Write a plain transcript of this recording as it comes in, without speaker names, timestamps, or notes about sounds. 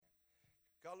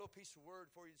got a little piece of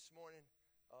word for you this morning.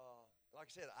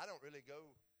 Like I said, I don't really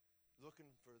go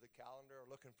looking for the calendar or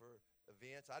looking for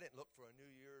events. I didn't look for a New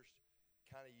Year's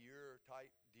kind of year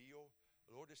type deal.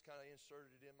 The Lord just kind of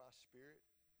inserted it in my spirit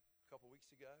a couple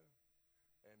weeks ago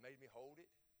and made me hold it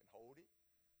and hold it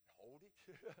and hold it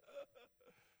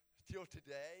till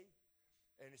today.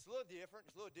 And it's a little different.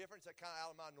 It's a little different. It's kind of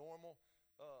out of my normal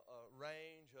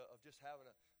range of just having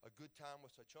a good time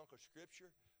with a chunk of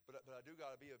Scripture. But I do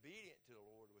got to be obedient to the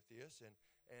Lord with this.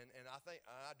 And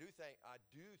I do think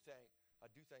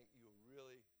you'll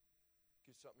really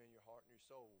get something in your heart and your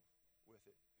soul with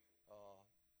it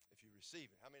if you receive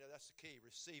it. How many know that's the key?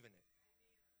 Receiving it.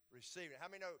 Receiving it. How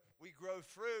many know we grow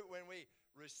fruit when we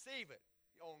receive it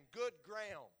on good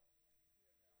ground?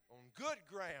 On good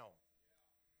ground.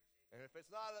 And if it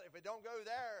don't go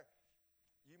there,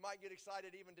 you might get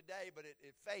excited even today, but it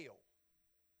failed.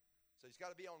 So it's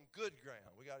got to be on good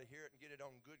ground. We got to hear it and get it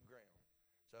on good ground.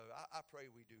 So I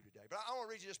pray we do today. But I want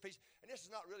to read you this piece. And this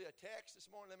is not really a text this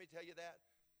morning, let me tell you that.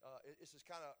 This is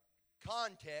kind of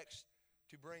context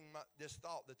to bring this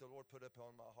thought that the Lord put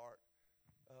upon my heart,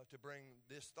 to bring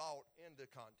this thought into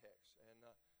context.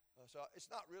 And so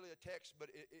it's not really a text, but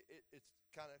it's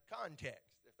kind of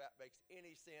context, if that makes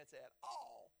any sense at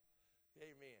all.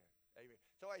 Amen. Amen.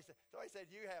 Somebody said,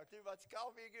 you have too much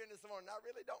coffee again this morning. I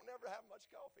really don't never have much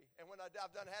coffee. And when I've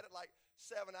had it like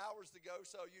 7 hours to go,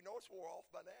 so you know it's wore off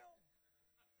by now.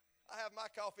 I have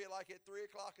my coffee like at 3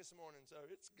 o'clock this morning, so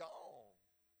it's gone.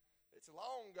 It's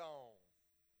long gone.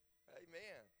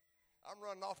 Amen. I'm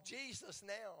running off Jesus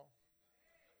now.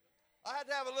 I had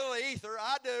to have a little ether.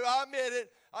 I do. I admit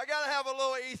it. I got to have a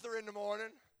little ether in the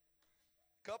morning.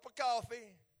 Cup of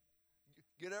coffee.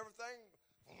 Get everything.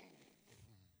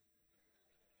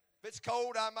 If it's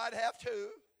cold, I might have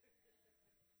two.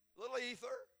 A little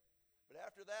ether. But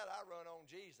after that, I run on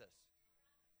Jesus.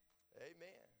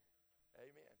 Amen.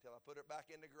 Amen. Until I put it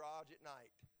back in the garage at night.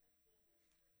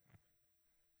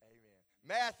 Amen.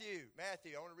 Matthew.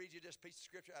 I want to read you this piece of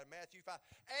scripture out of Matthew 5.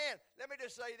 And let me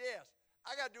just say this.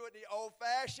 I got to do it the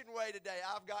old-fashioned way today.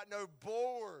 I've got no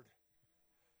board.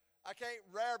 I can't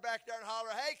rear back there and holler,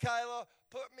 hey, Kayla,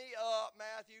 put me up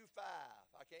Matthew 5.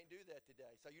 I can't do that today.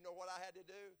 So you know what I had to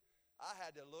do? I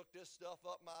had to look this stuff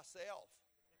up myself.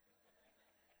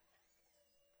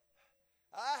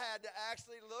 I had to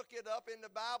actually look it up in the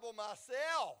Bible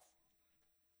myself.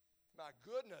 My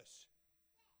goodness.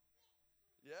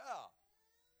 Yeah.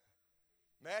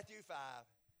 Matthew 5.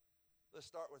 Let's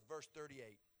start with verse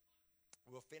 38.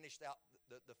 We'll finish out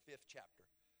the 5th chapter.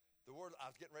 The word, I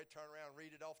was getting ready to turn around and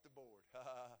read it off the board.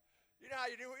 You know how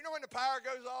you do? You know when the power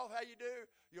goes off, how you do?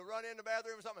 You'll run in the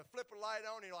bathroom or something and flip a light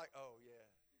on, and you're like, oh, yeah.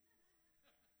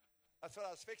 That's what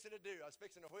I was fixing to do. I was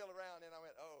fixing to wheel around, and I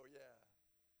went, oh,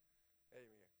 yeah.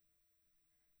 Amen.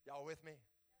 Y'all with me?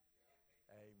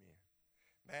 Amen.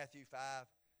 Matthew 5.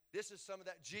 This is some of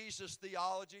that Jesus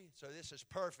theology, so this is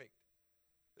perfect.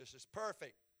 This is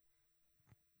perfect.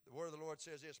 The word of the Lord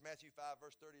says this, Matthew 5,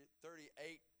 verse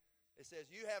 38. It says,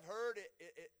 you have heard it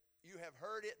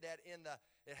that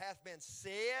it hath been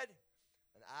said,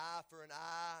 an eye for an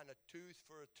eye and a tooth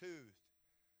for a tooth.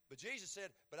 But Jesus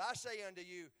said, but I say unto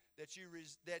you that you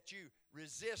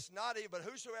resist not evil, but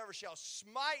whosoever shall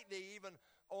smite thee even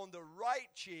on the right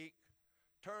cheek,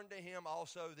 turn to him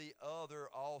also the other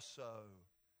also.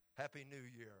 Happy New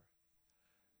Year.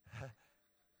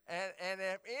 and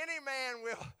if any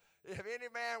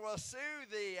man will sue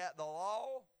thee at the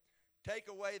law, take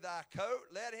away thy coat,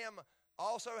 let him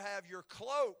also have your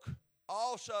cloak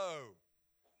also.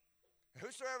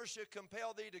 Whosoever should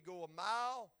compel thee to go a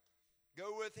mile,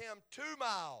 go with him 2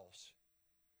 miles.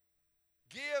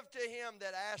 Give to him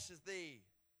that asketh thee,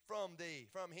 from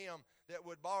him that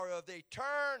would borrow of thee.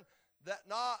 Turn that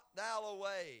not thou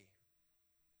away.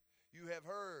 You have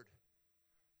heard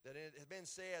that it has been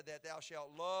said that thou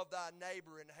shalt love thy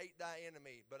neighbor and hate thy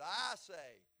enemy. But I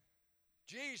say,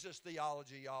 Jesus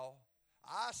theology, y'all,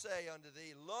 I say unto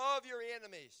thee, love your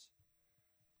enemies.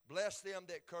 Bless them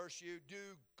that curse you.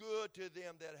 Do good to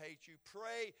them that hate you.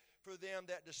 Pray for them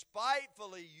that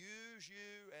despitefully use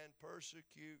you and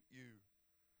persecute you,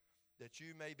 that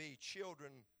you may be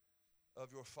children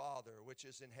of your Father which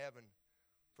is in heaven.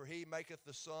 For he maketh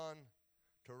the sun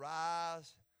to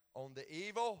rise on the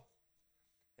evil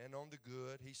and on the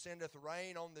good. He sendeth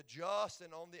rain on the just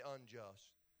and on the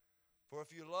unjust. For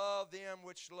if you love them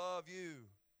which love you,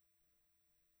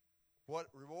 what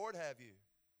reward have you?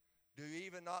 Do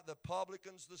even not the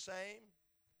publicans the same?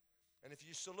 And if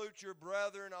you salute your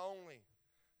brethren only,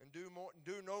 and do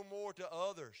no more to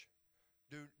others,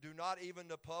 do not even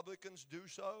the publicans do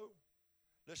so?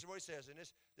 Listen to what he says, and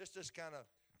this just kind of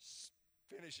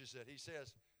finishes it. He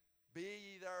says, be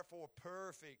ye therefore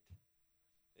perfect,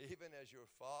 even as your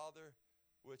Father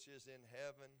which is in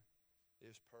heaven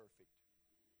is perfect.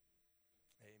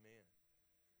 Amen.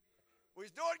 We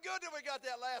was doing good till we got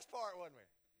that last part, wasn't we?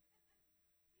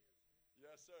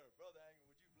 Yes, sir. Brother Angel,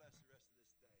 would you bless the rest of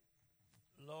this day?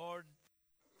 Lord,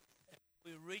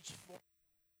 we reach for,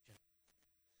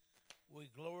 we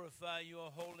glorify your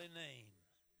holy name.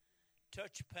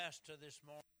 Touch Pastor this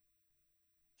morning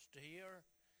to hear.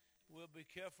 We'll be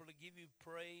careful to give you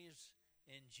praise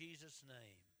in Jesus'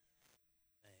 name.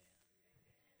 Amen.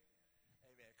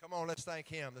 Amen. Come on, let's thank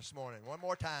him this morning. One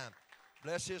more time.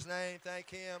 Bless his name. Thank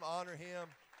him. Honor him.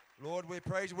 Lord, we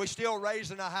praise you. We're still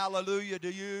raising a hallelujah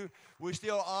to you. We're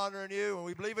still honoring you, and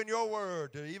we believe in your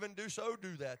word to even do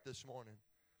that this morning.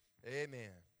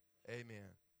 Amen. Amen.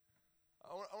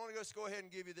 I want to just go ahead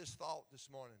and give you this thought this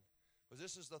morning, because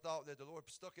this is the thought that the Lord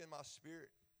stuck in my spirit.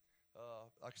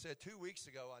 Like I said, 2 weeks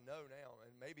ago, I know now,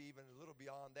 and maybe even a little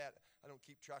beyond that. I don't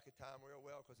keep track of time real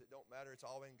well because it don't matter. It's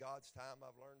all in God's time.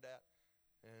 I've learned that.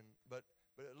 But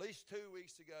at least 2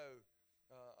 weeks ago,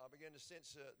 I began to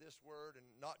sense this word, and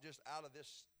not just out of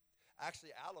this,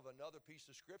 actually out of another piece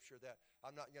of Scripture that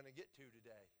I'm not going to get to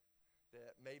today.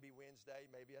 That maybe Wednesday,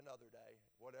 maybe another day,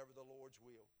 whatever the Lord's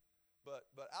will. But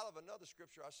out of another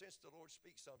Scripture, I sensed the Lord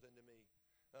speak something to me.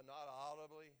 Not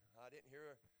audibly. I didn't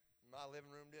hear. My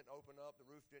living room didn't open up. The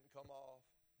roof didn't come off.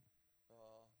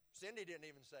 Cindy didn't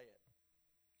even say it.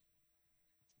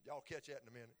 Y'all catch that in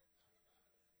a minute.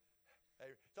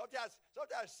 Hey, sometimes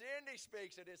Cindy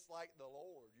speaks and it's like the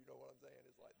Lord. You know what I'm saying?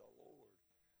 It's like the Lord.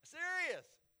 Serious.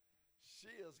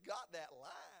 She has got that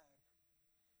line.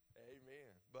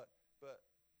 Amen. But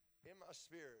in my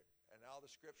spirit and all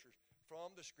the Scriptures,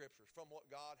 from what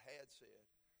God had said,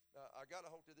 I got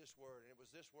a hold to this word, and it was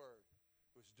this word.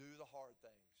 It was do the hard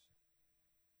things.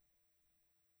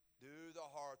 Do the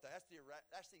hard thing.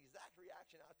 That's the exact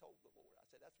reaction I told the Lord. I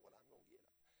said, that's what I'm going to get.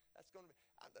 That's going to be.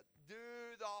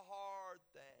 Do the hard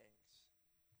things.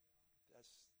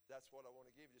 That's what I want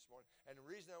to give you this morning. And the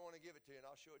reason I want to give it to you, and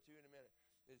I'll show it to you in a minute,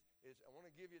 is I want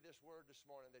to give you this word this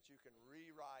morning that you can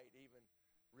rewrite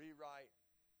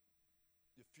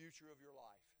the future of your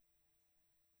life.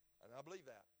 And I believe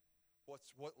that.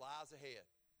 What lies ahead.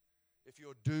 If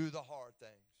you'll do the hard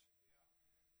things.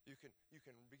 You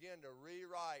can begin to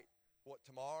rewrite what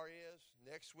tomorrow is,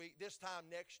 next week, this time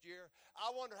next year. I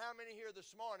wonder how many here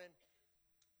this morning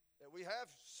that we have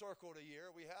circled a year.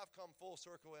 We have come full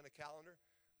circle in a calendar,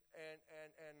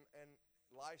 and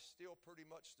life's still pretty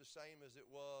much the same as it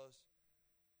was.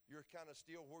 You're kind of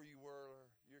still where you were.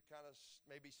 You're kind of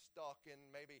maybe stuck in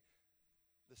maybe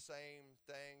the same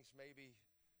things, maybe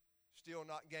still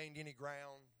not gained any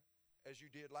ground as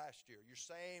you did last year. You're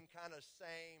same.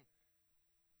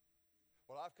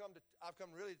 Well, I've come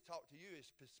really to talk to you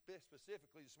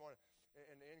specifically this morning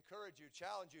and encourage you,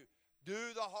 challenge you. Do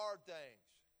the hard things.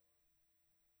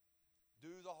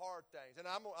 Do the hard things. And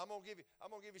I'm gonna give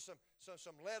you some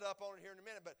let up on it here in a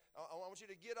minute, but I want you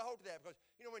to get a hold of that, because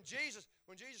when Jesus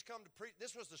come to preach,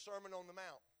 this was the Sermon on the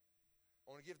Mount.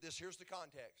 I want to give this. Here's the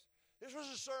context. This was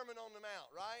a Sermon on the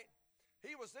Mount, right?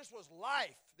 This was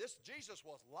life. Jesus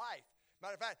was life.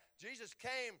 Matter of fact, Jesus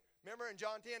came, remember in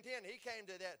John 10:10, he came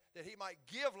to that he might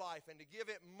give life and to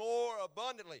give it more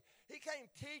abundantly. He came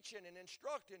teaching and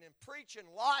instructing and preaching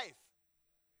life.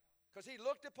 Because he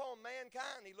looked upon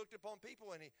mankind, he looked upon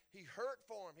people, and he hurt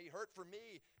for them. He hurt for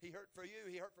me, he hurt for you,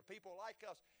 he hurt for people like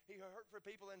us. He hurt for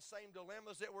people in the same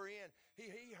dilemmas that we're in.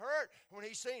 He hurt when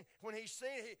he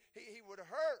would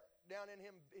hurt down in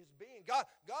his being. God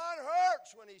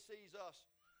hurts when he sees us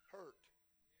hurt.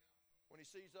 When he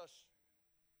sees us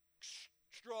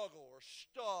struggle or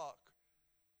stuck,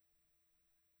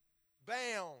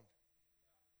 bound.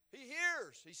 He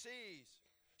hears, he sees.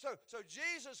 So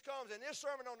Jesus comes, and this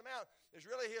Sermon on the Mount is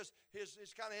really his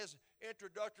kind of his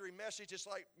introductory message. It's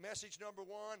like message number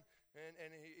one, and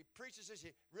he preaches this.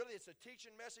 Really, it's a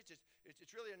teaching message.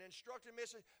 It's really an instructive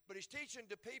message, but he's teaching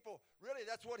to people. Really,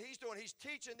 that's what he's doing. He's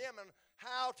teaching them on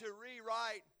how to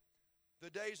rewrite the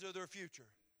days of their future.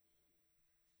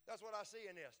 That's what I see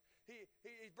in this.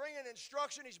 He's bringing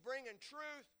instruction. He's bringing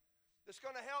truth that's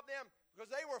going to help them, because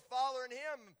they were following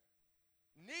him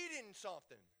needing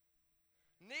something.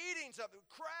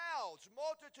 Crowds,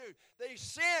 multitude. They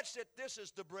sense that this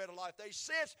is the bread of life. They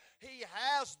sense he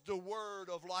has the word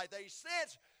of life. They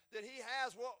sense that he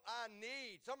has what I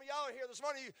need. Some of y'all are here this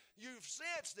morning. You've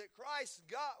sensed that Christ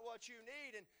got what you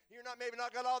need, and you're maybe not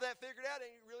got all that figured out,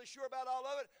 and you're really sure about all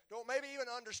of it. Don't maybe even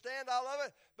understand all of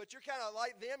it, but you're kind of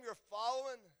like them. You're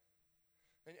following,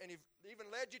 and he's even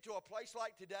led you to a place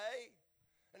like today.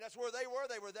 And that's where they were.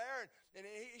 They were there, and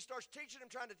he starts teaching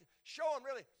them, trying to show them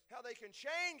really how they can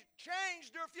change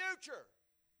their future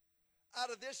out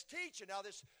of this teaching. Now,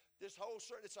 this whole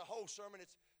sermon, it's a whole sermon.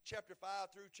 It's chapter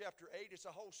 5 through chapter 8. It's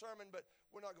a whole sermon, but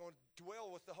we're not going to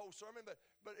dwell with the whole sermon. But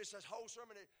it's this whole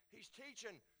sermon that he's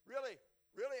teaching. Really.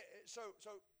 So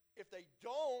if they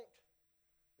don't,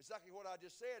 exactly what I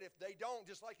just said. If they don't,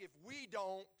 just like if we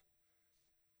don't,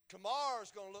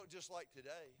 tomorrow's going to look just like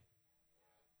today.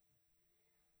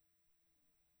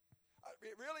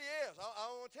 It really is.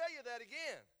 I want to tell you that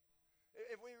again.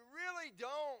 If we really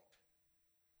don't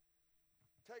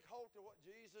take hold to what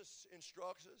Jesus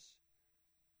instructs us,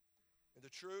 and the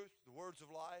truth, the words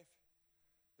of life,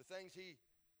 the things he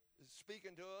is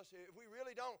speaking to us, if we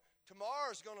really don't,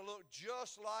 tomorrow's going to look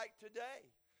just like today.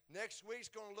 Next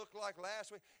week's going to look like last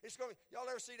week. Y'all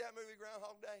ever see that movie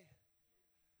Groundhog Day?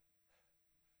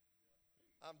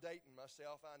 I'm dating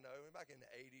myself, I know. Back in the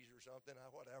 80s or something,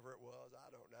 whatever it was,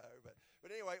 I don't know. But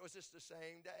anyway, it was just the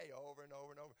same day over and over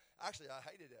and over. Actually, I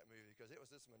hated that movie because it was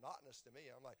just monotonous to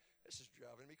me. I'm like, this is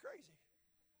driving me crazy.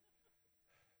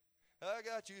 I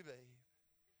got you, babe.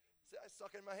 See, that's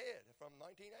stuck in my head from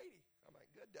 1980. I'm like,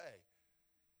 good day.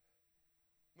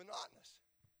 Monotonous.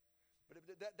 But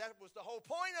that was the whole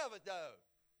point of it, though.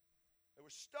 They were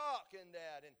stuck in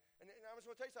that. And I was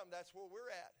going to tell you something. That's where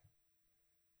we're at.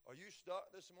 Are you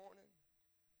stuck this morning?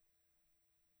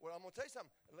 Well, I'm going to tell you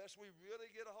something. Unless we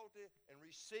really get a hold of it and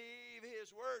receive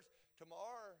his words,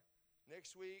 tomorrow,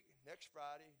 next week, next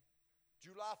Friday,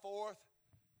 July 4th,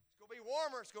 it's going to be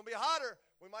warmer. It's going to be hotter.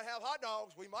 We might have hot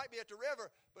dogs. We might be at the river,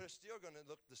 but it's still going to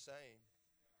look the same.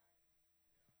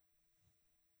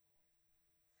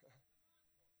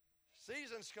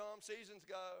 Seasons come, seasons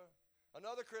go.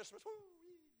 Another Christmas. Woo,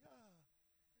 yeah.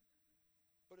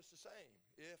 But it's the same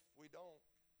if we don't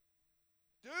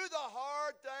do the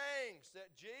hard things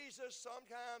that Jesus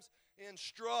sometimes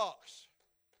instructs.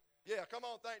 Yeah, come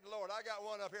on, thank the Lord. I got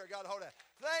one up here. Got to hold that.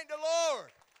 Thank the Lord.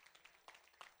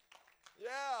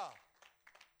 Yeah.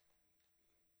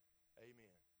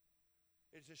 Amen.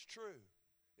 It's just true.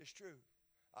 It's true.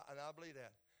 And I believe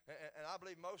that. And I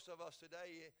believe most of us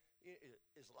today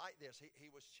is like this.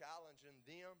 He was challenging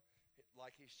them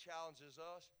like he challenges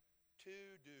us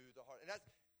to do the hard.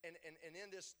 And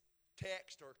in this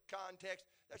text or context,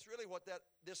 that's really what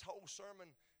this whole sermon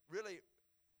really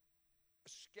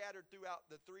scattered throughout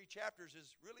the 3 chapters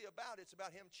is really about. It's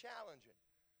about him challenging.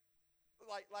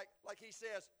 Like he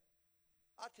says,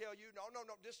 I tell you, no,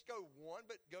 just go 1,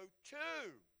 but go 2.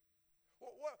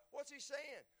 What's he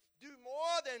saying? Do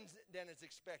more than is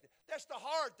expected. That's the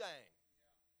hard thing.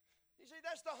 You see,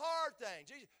 that's the hard thing.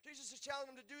 Jesus is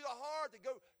challenging them to do the hard thing.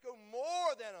 Go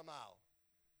more than a mile.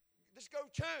 Just go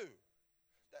 2.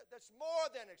 That's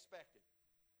more than expected.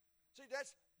 See,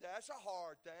 that's a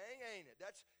hard thing, ain't it?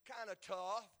 That's kind of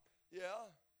tough,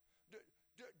 yeah.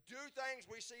 Do things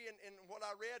we see in what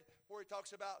I read where he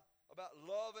talks about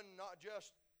loving not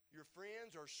just your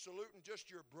friends or saluting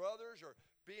just your brothers or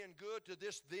being good to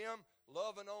them,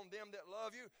 loving on them that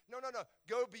love you. No.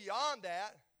 Go beyond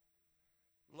that.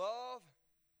 Love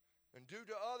and do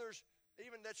to others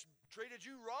even that's treated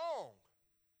you wrong.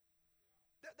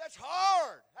 That's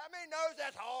hard. How many knows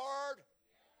that's hard?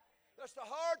 That's the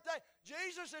hard thing.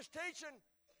 Jesus is teaching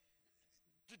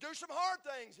to do some hard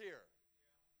things here.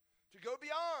 To go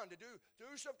beyond, to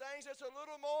do some things that's a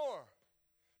little more.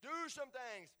 Do some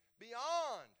things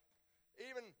beyond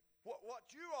even what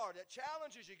you are, that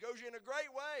challenges you, goes you in a great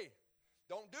way.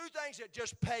 Don't do things that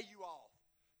just pay you off,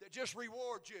 that just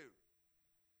reward you.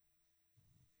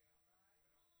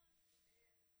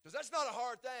 Because that's not a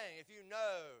hard thing if you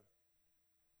know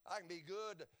I can be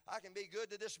good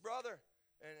to this brother,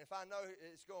 and if I know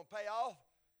it's going to pay off,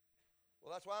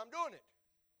 well, that's why I'm doing it.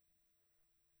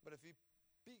 But if you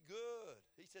be good,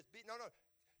 he says, no,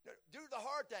 do the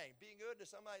hard thing. Be good to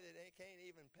somebody that can't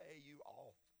even pay you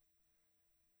off.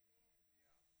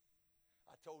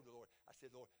 I told the Lord, I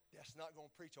said, Lord, that's not going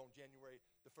to preach on January,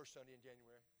 the first Sunday in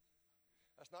January.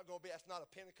 That's not a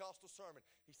Pentecostal sermon.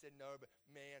 He said, no, but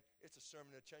man, it's a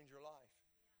sermon that'll change your life.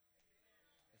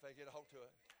 If they get a hold to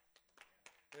it.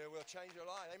 It will change your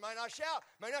life. They may not shout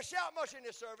much in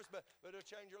this service, but it'll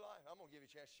change your life. I'm going to give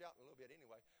you a chance to shout a little bit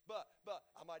anyway. But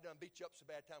I might done beat you up so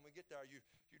bad time we get there, you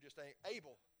just ain't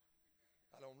able.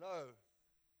 I don't know.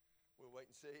 We'll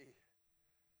wait and see.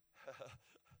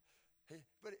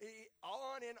 But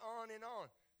on and on and on.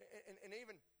 And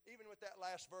even with that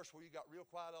last verse where you got real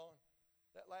quiet on,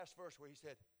 that last verse where he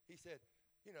said, be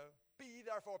ye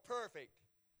therefore perfect,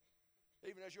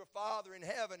 even as your Father in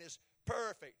heaven is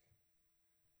perfect.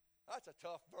 That's a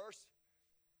tough verse.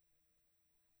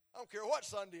 I don't care what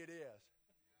Sunday it is.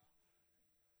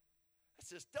 That's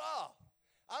just tough.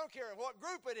 I don't care what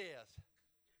group it is.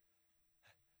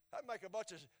 That'd make a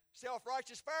bunch of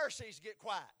self-righteous Pharisees get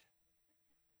quiet.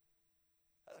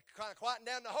 Kind of quieting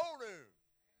down the whole room.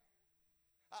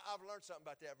 I've learned something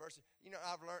about that verse. You know,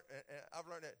 I've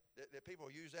learned that people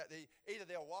use that. Either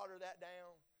they'll water that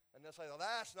down and they'll say, well,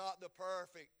 that's not the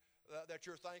perfect that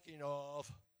you're thinking of.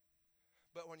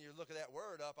 But when you look at that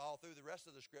word up all through the rest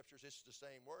of the scriptures, it's the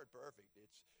same word, perfect.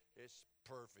 It's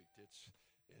perfect. It's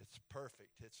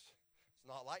perfect. It's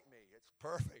not like me. It's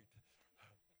perfect.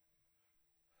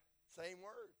 Same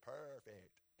word,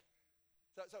 perfect.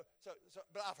 So,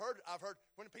 but I've heard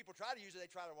when people try to use it, they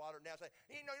try to water it down. Say,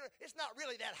 it's not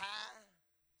really that high.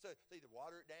 So they either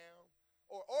water it down,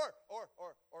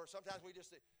 or sometimes we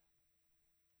just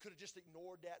could have just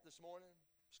ignored that this morning.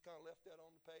 Just kind of left that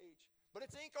on the page. But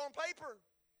it's ink on paper.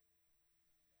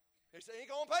 It's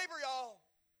ink on paper, y'all.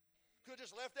 Could have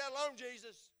just left that alone,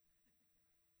 Jesus.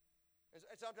 And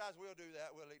sometimes we'll do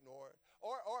that. We'll ignore it.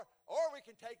 Or we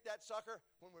can take that sucker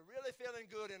when we're really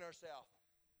feeling good in ourselves.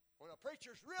 When a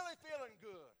preacher's really feeling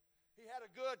good. He had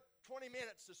a good 20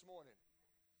 minutes this morning.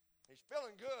 He's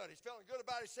feeling good. He's feeling good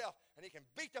about himself. And he can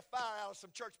beat the fire out of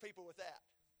some church people with that.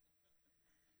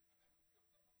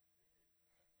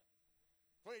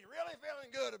 When he's really feeling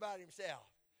good about himself.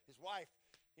 His wife,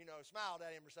 smiled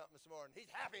at him or something this morning. He's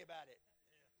happy about it.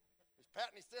 He's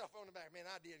patting himself on the back. Man,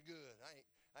 I did good. I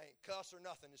ain't cuss or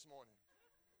nothing this morning.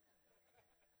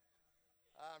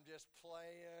 I'm just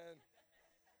playing.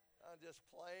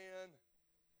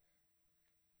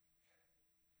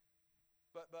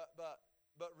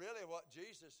 But really what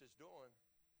Jesus is doing,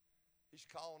 he's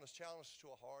calling us, challenging us to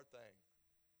a hard thing.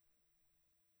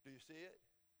 Do you see it?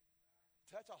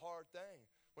 That's a hard thing.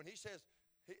 When he says,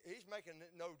 he's making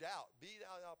no doubt, be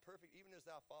thou perfect, even as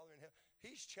thou Father in heaven.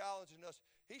 He's challenging us.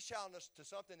 He's challenging us to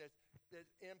something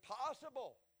that's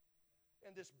impossible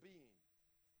in this being.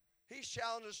 He's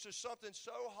challenging us to something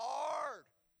so hard.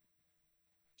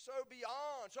 So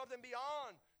beyond, something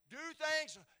beyond. Do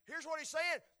things, here's what he's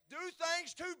saying, do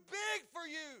things too big for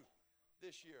you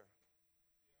this year.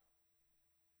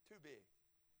 Too big.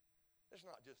 It's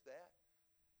not just that.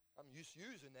 I'm used to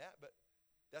using that, but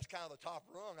that's kind of the top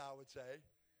rung, I would say.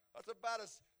 That's about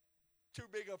as too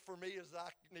big for me as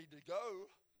I need to go.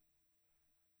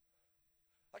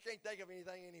 I can't think of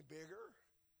anything any bigger.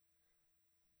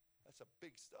 That's a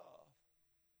big stuff.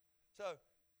 So,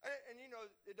 and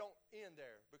it don't end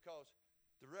there, because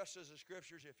the rest of the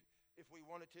scriptures, if we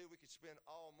wanted to, we could spend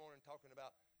all morning talking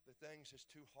about the things that's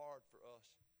too hard for us.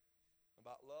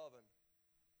 About loving.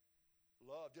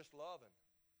 Just loving.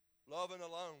 Loving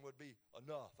alone would be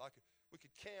enough. We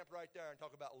could camp right there and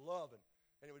talk about loving,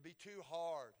 and it would be too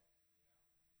hard.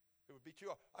 It would be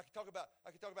too hard. I could talk about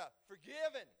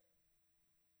forgiving.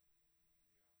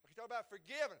 I could talk about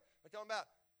forgiving. I'm talking about,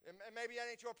 and maybe that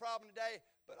ain't your problem today,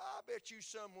 but I bet you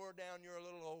somewhere down your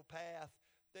little old path,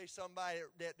 there's somebody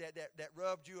that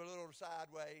rubbed you a little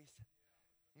sideways,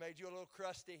 made you a little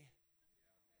crusty,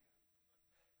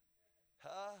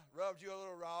 rubbed you a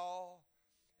little raw.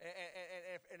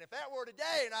 And if that were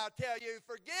today, and I'll tell you,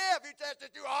 forgive, you said it's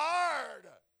too hard.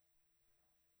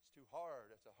 It's too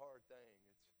hard. That's a hard thing.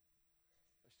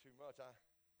 It's too much.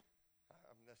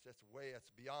 That's way that's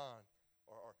beyond.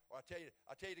 Or I tell you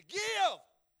to give.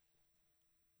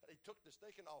 He took the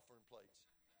stinking offering plates.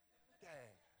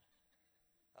 Dang.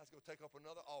 I was going to take up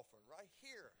another offering right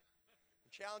here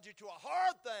and challenge you to a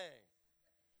hard thing.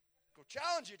 Go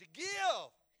challenge you to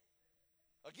give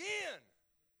again,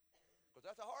 because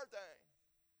that's a hard thing.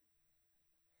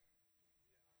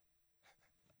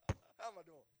 How am I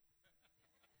doing?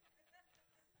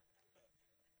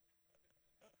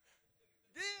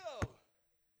 Give.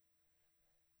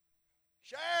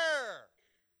 Share.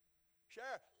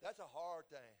 That's a hard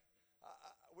thing.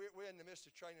 We're in the midst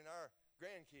of training our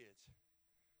grandkids.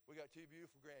 We got 2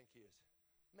 beautiful grandkids.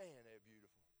 Man, they're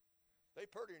beautiful. They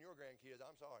prettier than your grandkids.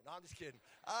 I'm sorry. No, I'm just kidding.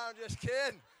 I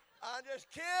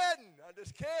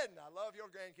love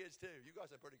your grandkids too. You guys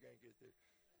have pretty grandkids too.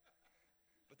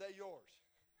 But they're yours.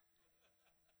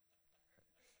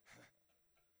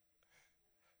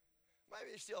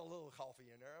 Maybe there's still a little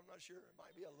coffee in there. I'm not sure. It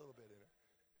might be a little bit in there.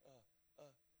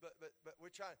 But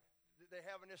we're trying. They're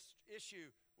having this issue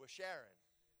with sharing.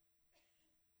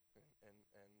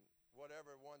 And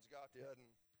whatever one's got, the other.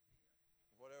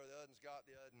 Whatever the other's got,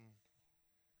 the other.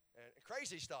 And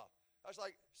crazy stuff. That's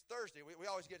like it's Thursday. We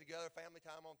always get together, family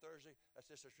time on Thursday. That's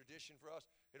just a tradition for us.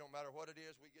 It don't matter what it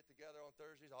is. We get together on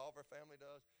Thursdays. All of our family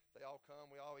does. They all come.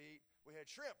 We all eat. We had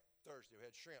shrimp Thursday. We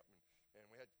had shrimp, and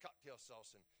we had cocktail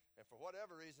sauce. And for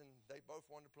whatever reason, they both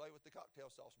wanted to play with the cocktail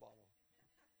sauce bottle.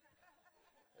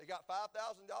 They got $5,000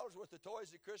 worth of toys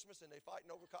at Christmas, and they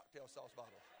fighting over cocktail sauce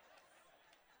bottles.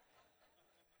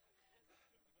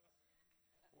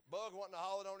 Bug wanting to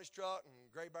haul it on his truck, and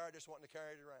Gray Bear just wanting to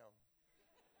carry it around.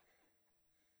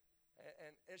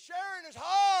 And sharing is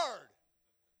hard.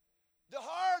 The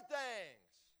hard things.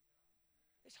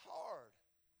 It's hard.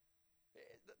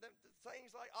 The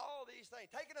things like all these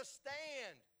things. Taking a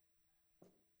stand.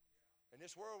 In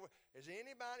this world, is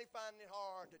anybody finding it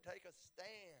hard to take a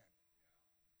stand?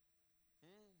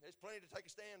 There's plenty to take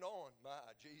a stand on, my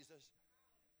Jesus.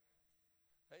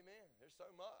 Amen. There's so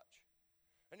much.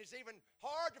 And it's even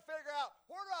hard to figure out,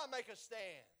 where do I make a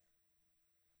stand?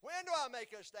 When do I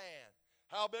make a stand?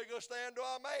 How big a stand do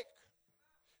I make?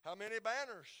 How many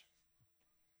banners?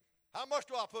 How much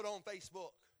do I put on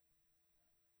Facebook?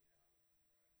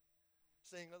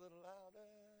 Sing a little louder.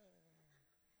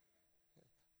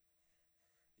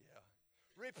 Yeah.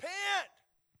 Repent.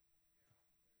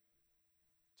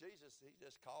 Jesus, he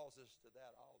just calls us to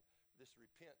that, all this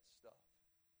repent stuff.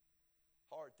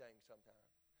 Hard things sometimes.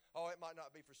 Oh, it might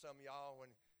not be for some of y'all when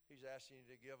he's asking you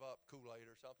to give up Kool-Aid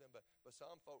or something, but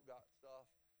some folk got stuff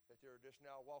that they're just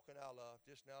now walking out of,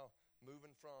 just now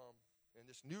moving from, in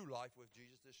this new life with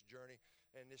Jesus, this journey,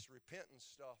 and this repentance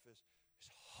stuff is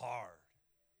hard.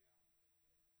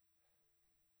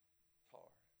 It's hard.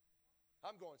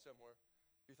 I'm going somewhere.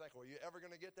 You think, well, you ever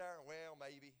going to get there? Well,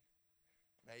 maybe.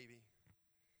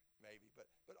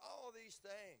 But all these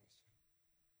things,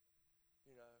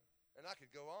 you know, and I could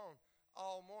go on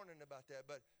all morning about that,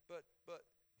 but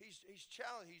he's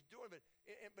challenged, he's doing it.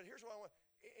 But here's what I want.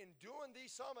 In doing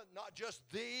these summits, not just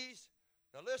these.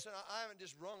 Now listen, I haven't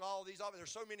just rung all these off.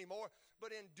 There's so many more.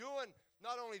 But in doing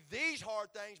not only these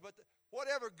hard things, but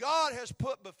whatever God has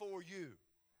put before you.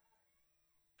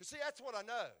 Because see, that's what I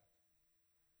know.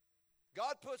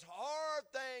 God puts hard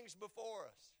things before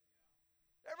us.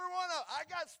 Every one of them. I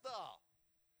got stuff.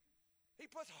 He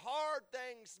puts hard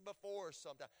things before us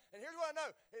sometimes. And here's what I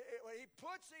know. He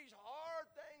puts these hard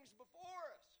things before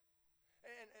us.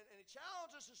 And he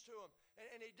challenges us to them.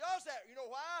 And he does that. You know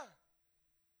why?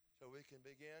 So we can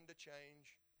begin to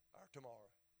change our tomorrow.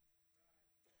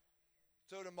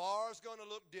 So tomorrow's going to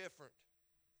look different.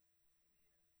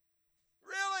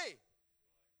 Really?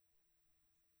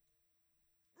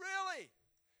 Really?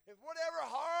 If whatever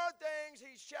hard things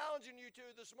he's challenging you to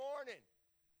this morning,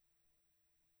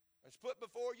 it's put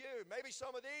before you. Maybe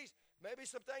some of these, maybe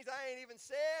some things I ain't even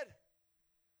said.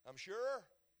 I'm sure.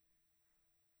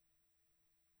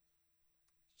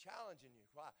 He's challenging you.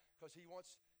 Why? Because he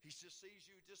just sees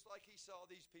you just like he saw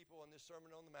these people in this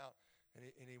Sermon on the Mount, and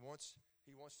he wants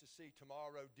to see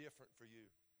tomorrow different for you.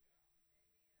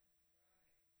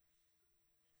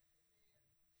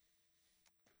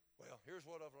 Well, here's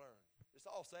what I've learned. This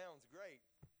all sounds great.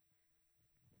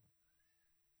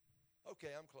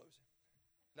 Okay, I'm closing.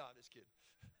 No, I'm just kidding.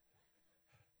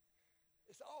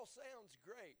 This all sounds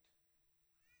great.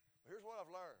 But here's what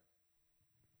I've learned.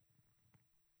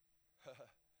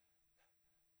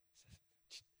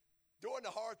 Doing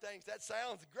the hard things, that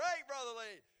sounds great, Brother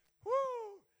Lee.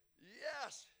 Woo!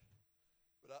 Yes.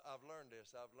 But I've learned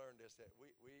this. That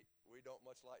we don't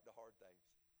much like the hard things.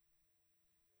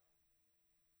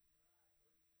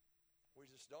 We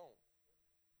just don't.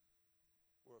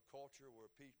 We're a culture, we're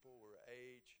a people, we're an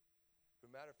age. As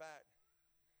a matter of fact,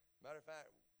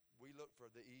 we look for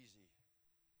the easy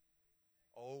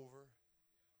over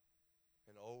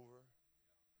and over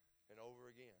and over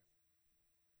again.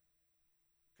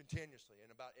 Continuously,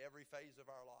 in about every phase of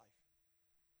our life.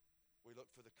 We look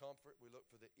for the comfort, we look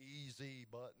for the easy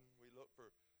button, we look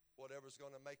for whatever's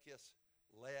going to make us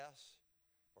less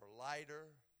or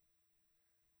lighter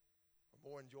or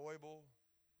more enjoyable.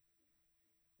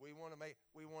 We want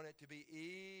it to be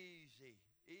easy,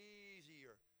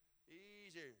 easier.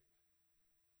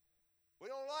 We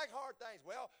don't like hard things.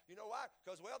 Well, you know why?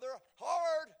 Because, they're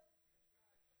hard.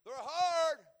 They're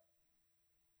hard.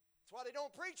 That's why they don't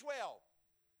preach well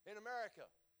in America.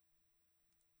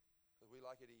 Because we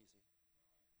like it easy.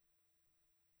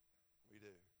 We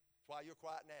do. That's why you're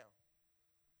quiet now.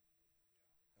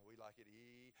 And we like it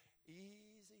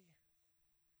easy.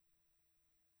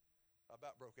 I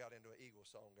about broke out into an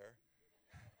Eagles song there.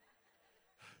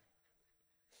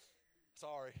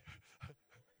 Sorry.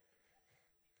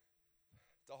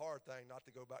 It's a hard thing not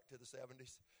to go back to the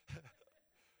 70s.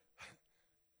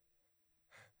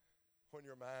 When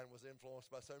your mind was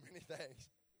influenced by so many things.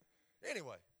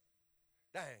 Anyway,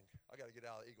 dang, I got to get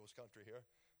out of Eagles country here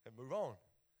and move on.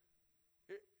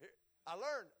 I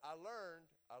learned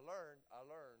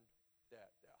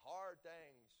that hard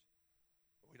things,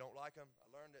 we don't like them.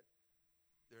 I learned that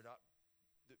they're not,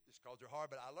 it's because they're hard,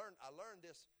 but I learned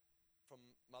this from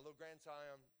my little grandson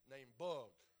named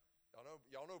Bug.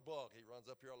 Y'all know Bug. He runs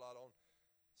up here a lot on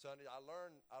Sunday. I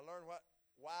learned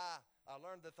why I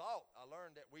learned the thought. I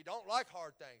learned that we don't like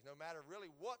hard things, no matter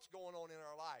really what's going on in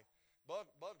our life.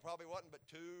 Bug probably wasn't but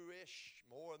 2-ish,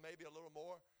 more, maybe a little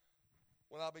more.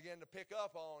 When I began to pick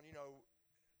up on,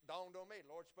 dawned on me, the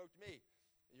Lord spoke to me,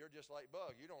 you're just like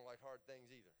Bug. You don't like hard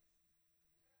things either.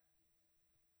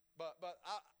 But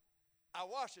I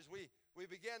watched as we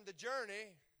began the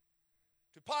journey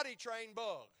to potty train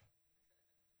Bug.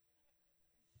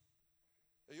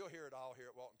 You'll hear it all here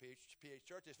at Walton PH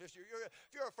Church. If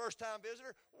you're a first-time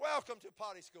visitor, welcome to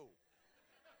potty school.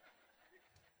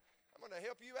 I'm going to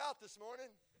help you out this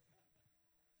morning.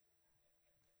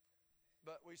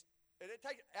 But it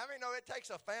takes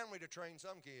a family to train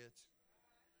some kids,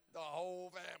 the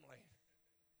whole family.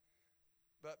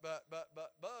 But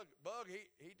Bug,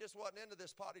 he just wasn't into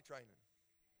this potty training,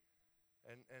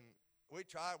 and we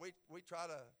try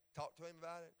to talk to him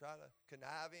about it, try to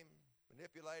connive him,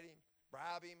 manipulate him,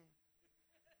 bribe him,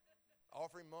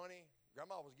 offer him money.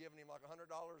 Grandma was giving him like $100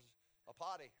 a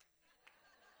potty.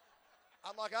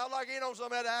 I'm like, I'd like in on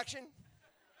some of that action.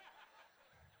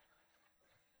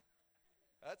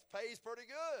 That pays pretty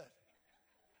good.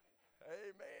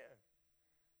 Amen.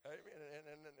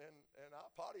 And I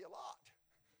potty a lot.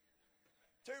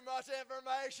 Too much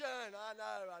information. I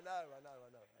know.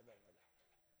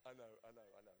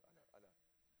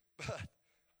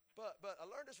 But I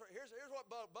learned this. Here's what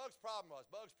Bug's problem was.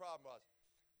 Bug's problem was,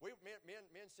 me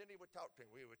and Cindy would talk to him.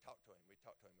 We would talk to him.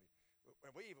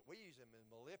 We used him and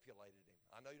manipulated him.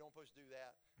 I know you don't supposed to do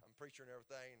that. I'm a preacher and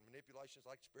everything. And manipulation is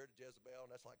like the spirit of Jezebel,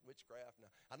 and that's like witchcraft. Now,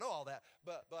 I know all that,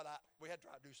 but we had to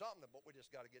try to do something. But we just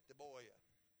got to get the boy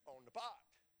on the pot.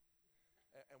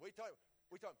 And we told him,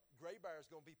 Gray Bear's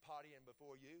going to be pottying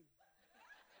before you.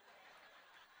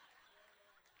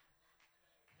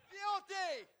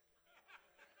 Guilty.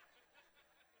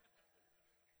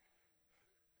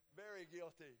 Very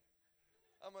guilty.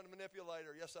 I'm a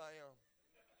manipulator. Yes, I am.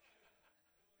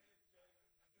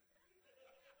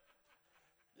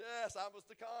 Yes, I was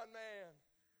the con man.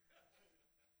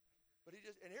 But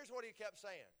here's what he kept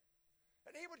saying.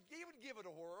 And he would give it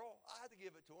a whirl. I had to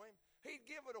give it to him. He'd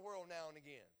give it a whirl now and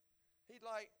again. He'd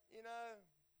like,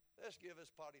 let's give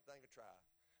this potty thing a try.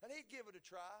 And he'd give it a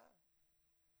try.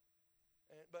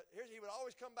 But he would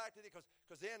always come back to it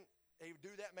because then he would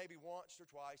do that maybe once or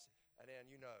twice, and then,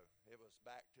 it was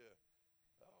back to,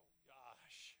 oh,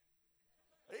 gosh.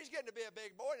 But he's getting to be a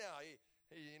big boy now.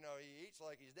 He eats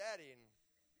like his daddy. And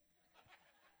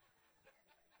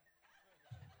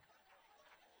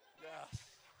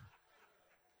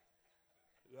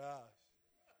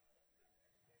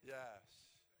Yes.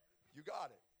 You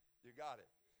got it.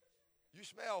 You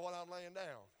smell what I'm laying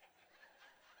down.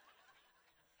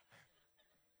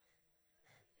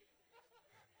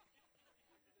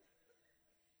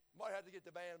 Might have to get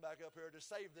the band back up here to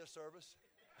save this service.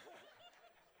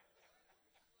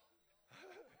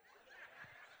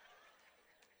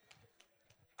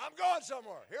 I'm going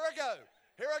somewhere. Here I go.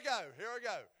 I'm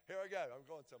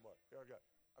going somewhere.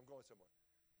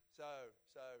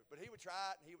 But he would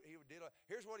try it, and he would deal.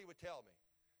 Here's what he would tell me.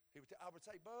 I would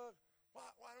say, Bug,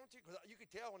 why don't you? Because you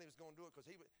could tell when he was going to do it because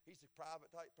he's a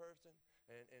private type person,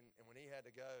 and when he had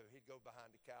to go, he'd go behind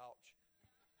the couch.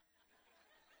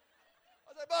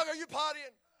 I said, Bug, are you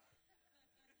pottying?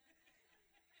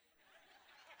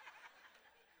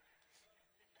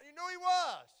 And you knew he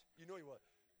was.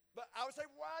 But I would say,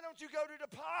 why don't you go to the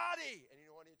potty? And you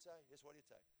know what he'd say? Here's what he'd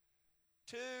say.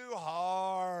 Too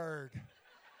hard.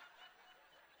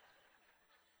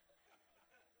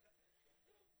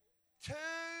 Too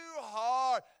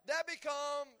hard. That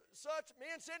becomes such. Me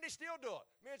and Cindy still do it.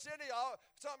 Me and Cindy,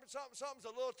 something's a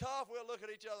little tough. We'll look at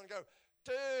each other and go,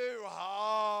 too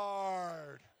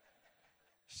hard.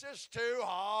 It's just too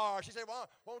hard. She said, well,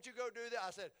 won't you go do that? I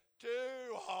said,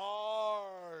 too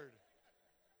hard.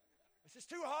 It's just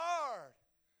too hard.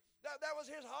 That was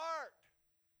his heart.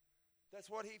 That's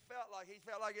what he felt like. He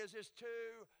felt like it was just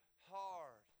too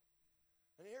hard.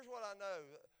 And here's what I know.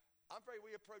 I'm afraid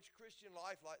we approach Christian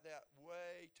life like that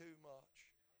way too much.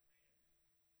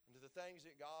 Into the things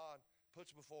that God puts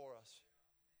before us.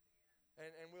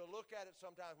 And we'll look at it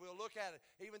sometimes. We'll look at it.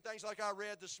 Even things like I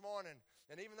read this morning.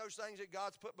 And even those things that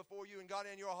God's put before you and got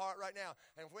in your heart right now.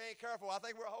 And if we ain't careful, I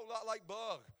think we're a whole lot like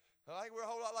Bug.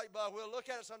 We'll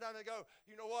look at it sometimes and go,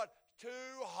 you know what?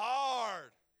 Too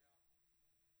hard.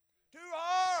 Too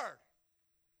hard.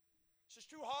 It's just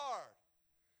too hard.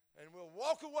 And we'll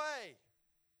walk away.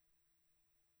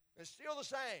 It's still the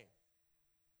same.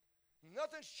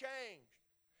 Nothing's changed.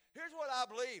 Here's what I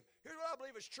believe. Here's what I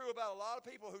believe is true about a lot of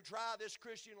people who try this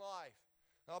Christian life.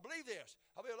 Now, I believe this.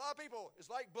 I believe a lot of people, it's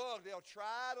like bugs. They'll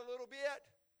try it a little bit,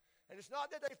 and it's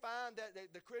not that they find that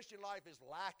the Christian life is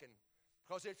lacking,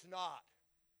 because it's not.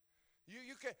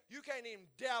 You can't even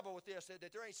dabble with this, that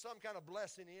there ain't some kind of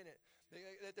blessing in it,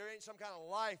 that there ain't some kind of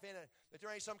life in it, that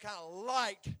there ain't some kind of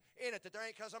light in it, that there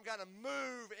ain't some kind of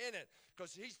move in it,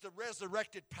 because he's the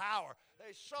resurrected power.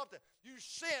 There's something. You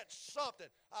sense something.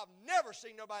 I've never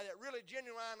seen nobody that really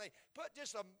genuinely put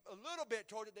just a little bit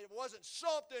toward it that it wasn't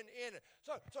something in it.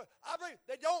 So I believe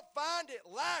they don't find it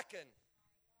lacking.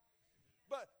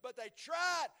 But they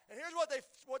tried, and here's what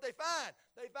they find.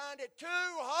 They find it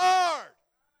too hard.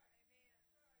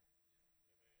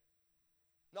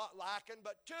 Not lacking,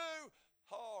 but too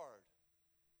hard.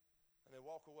 And they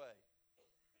walk away.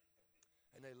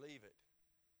 And they leave it.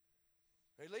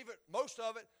 They leave it, most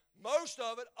of it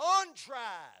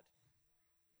untried.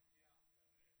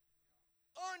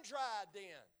 Untried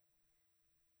then.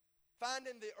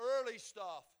 Finding the early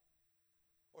stuff,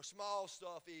 or small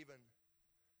stuff even,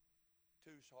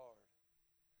 too hard.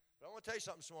 But I want to tell you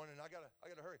something this morning. I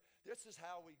gotta hurry. This is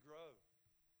how we grow.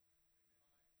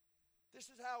 This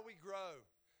is how we grow.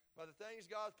 By the things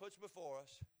God puts before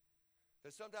us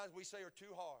that sometimes we say are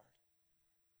too hard.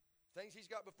 Things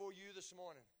he's got before you this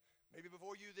morning. Maybe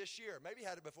before you this year. Maybe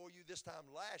had it before you this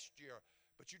time last year.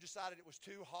 But you decided it was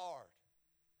too hard.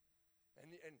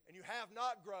 And you have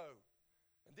not grown.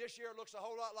 And this year looks a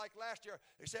whole lot like last year,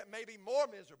 except maybe more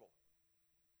miserable.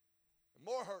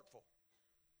 More hurtful.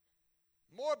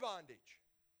 More bondage.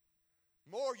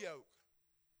 More yoke.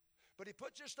 But he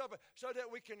puts this stuff so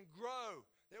that we can grow.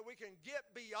 That we can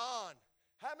get beyond.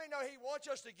 How many know he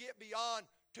wants us to get beyond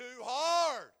too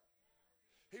hard?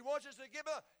 He wants us to get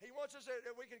beyond. He wants us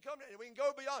that we can come and we can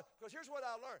go beyond. Because here's what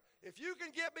I learned. If you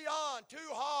can get beyond too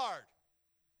hard,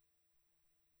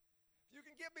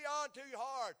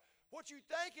 what you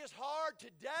think is hard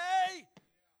today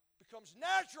becomes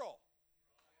natural.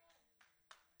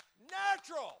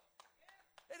 Natural.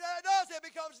 It does. It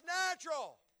becomes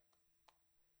natural.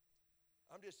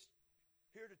 I'm just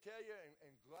here to tell you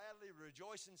and gladly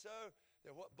rejoicing so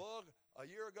that what bug a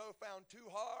year ago found too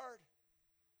hard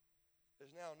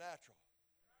is now natural.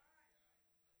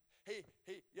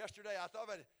 Yesterday I thought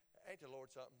about it. Ain't the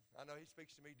Lord something? I know he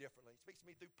speaks to me differently. He speaks to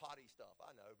me through potty stuff.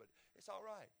 I know, but it's all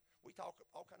right. We talk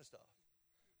all kind of stuff.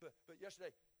 But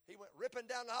yesterday he went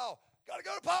ripping down the hall. Got to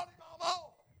go to potty,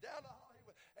 Mama. Down the hall.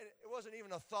 And it wasn't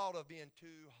even a thought of being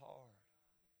too hard.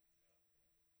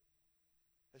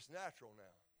 It's natural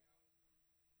now.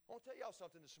 I want to tell y'all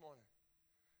something this morning.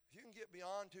 If you can get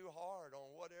beyond too hard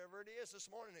on whatever it is this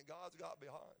morning that God's got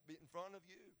in front of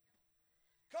you,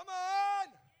 come on!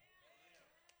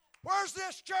 Where's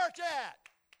this church at?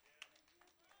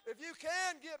 If you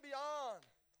can get beyond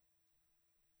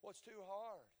what's too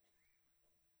hard,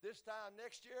 this time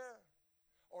next year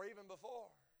or even before,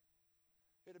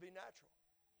 it'll be natural.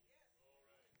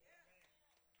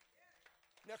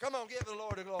 Now come on, give the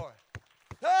Lord the glory.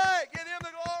 Hey, give him the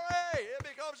glory. It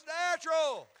becomes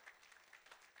natural.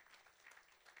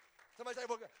 Somebody say,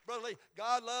 well, Brother Lee,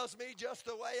 God loves me just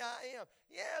the way I am.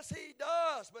 Yes, he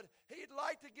does, but he'd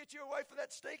like to get you away from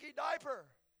that stinky diaper.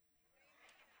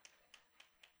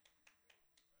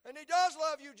 And he does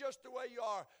love you just the way you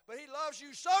are, but he loves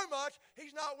you so much,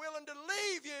 he's not willing to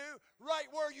leave you right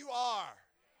where you are.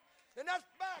 And that's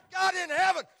back God in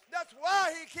heaven. That's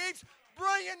why he keeps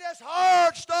bringing this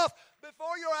hard stuff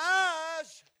before your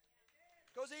eyes,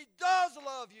 because he does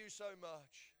love you so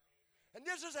much. And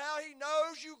this is how he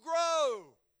knows you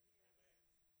grow.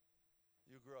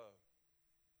 You grow.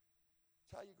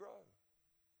 That's how you grow.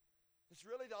 It's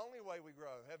really the only way we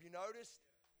grow. Have you noticed?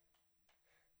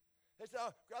 I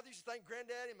used to think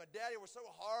Granddaddy and my daddy were so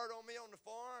hard on me on the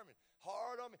farm and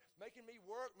hard on me, making me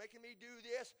work, making me do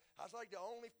this. I was like the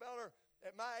only feller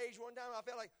at my age one time I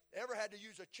felt like ever had to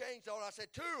use a chainsaw, and I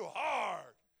said, too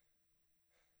hard.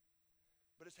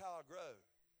 But it's how I grow.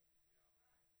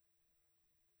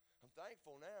 I'm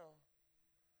thankful now.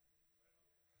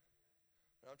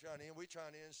 We're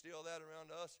trying to instill that around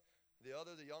us. The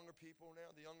younger people now,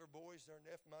 the younger boys,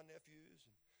 my nephews,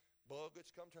 and bug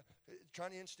that's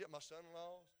trying to instill, my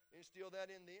son-in-laws, instill that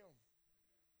in them.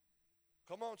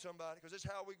 Come on, somebody, because it's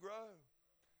how we grow.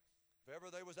 If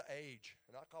ever there was an age,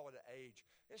 and I call it an age,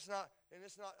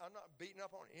 I'm not beating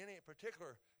up on any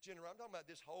particular generation. I'm talking about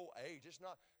this whole age. It's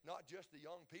not just the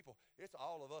young people. It's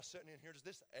all of us sitting in here.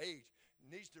 This age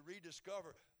needs to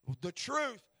rediscover the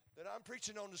truth that I'm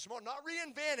preaching on this morning. Not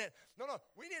reinvent it. No.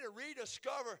 We need to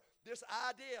rediscover this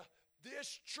idea,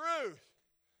 this truth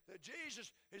that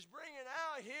Jesus is bringing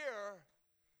out here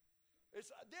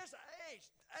It's this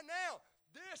age, and now,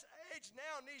 this age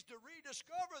now needs to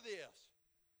rediscover this.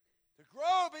 To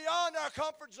grow beyond our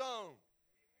comfort zone.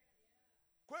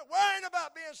 Quit worrying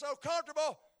about being so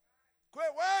comfortable.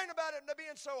 Quit worrying about it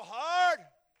being so hard.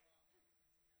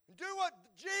 Do what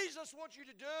Jesus wants you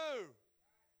to do.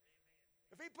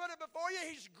 If He put it before you,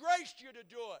 He's graced you to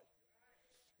do it.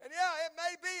 And yeah, it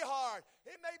may be hard.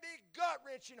 It may be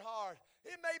gut-wrenching hard.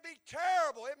 It may be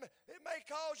terrible. It may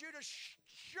cause you to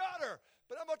shudder.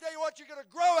 But I'm going to tell you what, you're going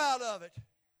to grow out of it.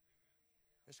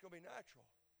 It's going to be natural.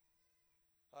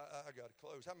 I got to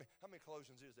close. How many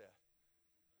closings is that?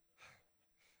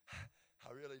 I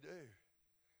really do.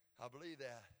 I believe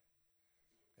that.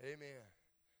 Amen.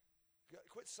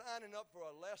 Quit signing up for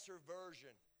a lesser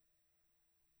version.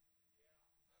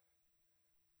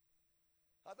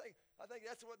 I think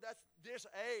that's this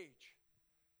age.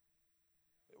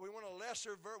 We want a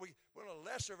lesser version. We want a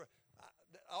lesser.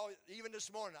 Even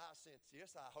this morning, I sense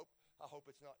this. I hope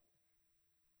it's not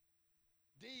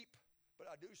deep, but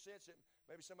I do sense it.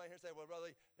 Maybe somebody here say, "Well,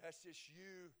 brother, that's just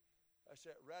you." I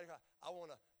said, "Radical."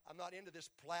 I'm not into this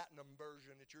platinum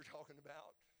version that you're talking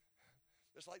about.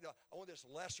 It's like I want this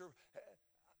lesser,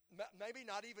 maybe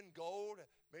not even gold,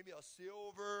 maybe a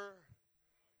silver,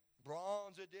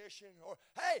 bronze edition, or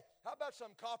hey, how about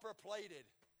some copper plated?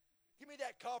 Give me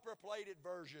that copper plated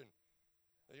version.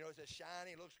 You know, it's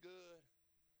shiny, looks good.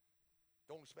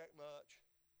 Don't expect much.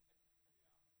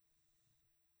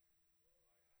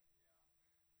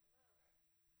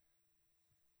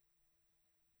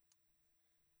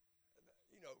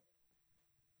 You know,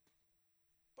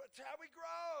 but it's how we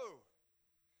grow.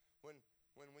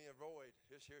 When we avoid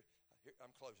here,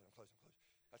 I'm closing.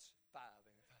 That's 5,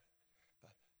 ain't it? 5.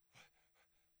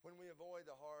 When we avoid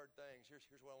the hard things, here's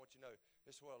what I want you to know.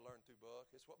 This is what I learned through Bug.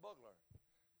 It's what Bug learned.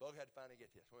 Bug had to finally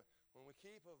get this. When we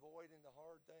keep avoiding the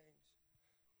hard things,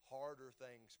 harder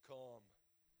things come.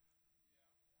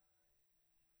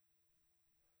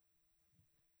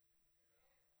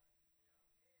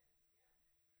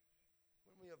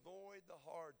 When we avoid the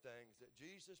hard things that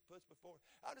Jesus puts before,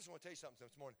 I just want to tell you something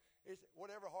this morning.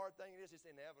 Whatever hard thing it is, it's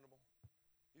inevitable.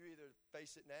 You either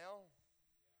face it now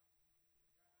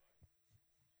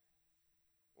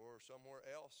or somewhere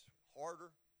else,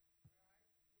 harder,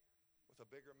 with a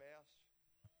bigger mess.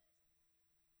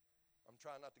 I'm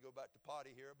trying not to go back to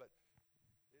potty here, but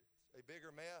it's a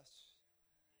bigger mess.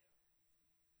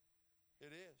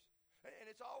 It is. And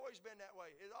it's always been that way.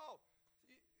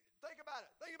 Think about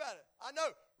it. I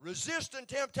know resisting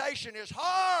temptation is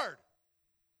hard.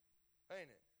 Ain't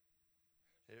it?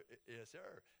 Yes,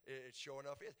 sir. It's sure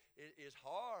enough. It is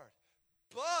hard.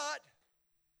 But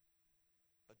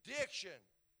addiction,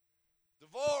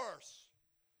 divorce,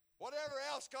 whatever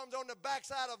else comes on the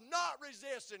backside of not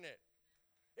resisting it,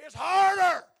 it's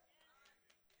harder.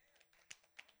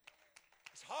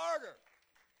 It's harder.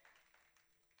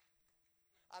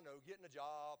 I know getting a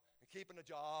job and keeping a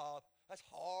job, that's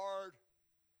hard.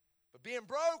 But being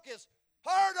broke is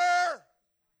harder.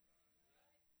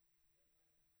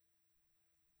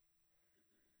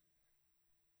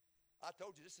 I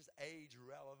told you this is age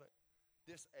relevant.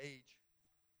 This age,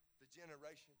 the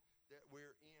generation that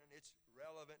we're in, it's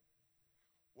relevant.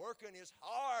 Working is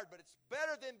hard, but it's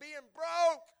better than being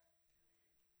broke.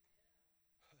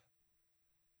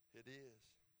 It is.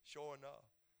 Sure enough.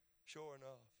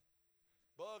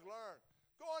 Bug learned.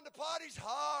 Going to potty's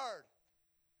hard,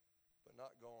 but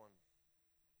not going.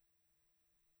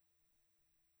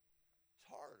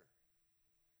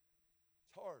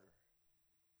 It's harder.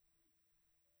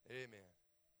 Amen.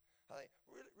 I think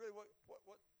really what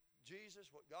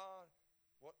Jesus, what God,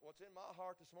 what's in my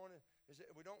heart this morning is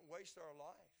that we don't waste our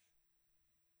life.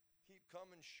 Keep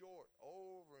coming short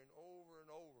over and over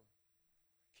and over.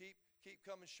 Keep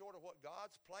coming short of what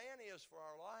God's plan is for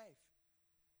our life.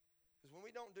 Because when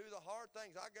we don't do the hard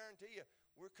things, I guarantee you,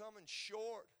 we're coming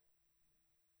short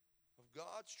of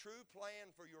God's true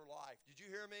plan for your life. Did you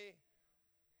hear me?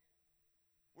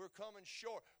 We're coming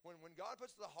short. When God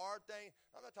puts the hard thing,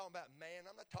 I'm not talking about man.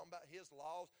 I'm not talking about His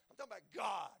laws. I'm talking about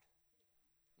God.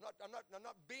 I'm not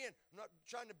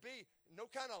trying to be no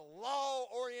kind of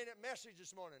law-oriented message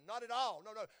this morning. Not at all.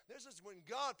 No. This is when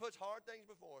God puts hard things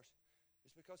before us.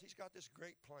 It's because He's got this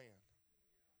great plan.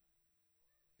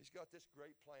 He's got this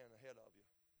great plan ahead of you.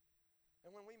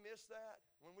 And when we miss that,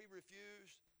 when we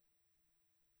refuse,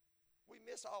 we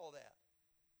miss all of that.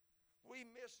 We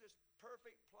miss this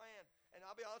perfect plan. And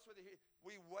I'll be honest with you,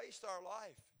 we waste our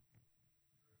life.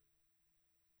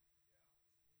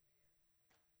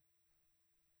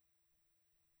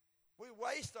 We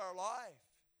waste our life.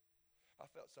 I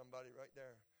felt somebody right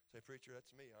there say, "Preacher,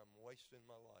 that's me. I'm wasting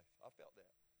my life." I felt that.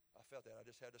 I felt that. I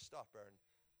just had to stop there and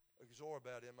absorb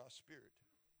that in my spirit.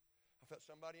 I felt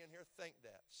somebody in here think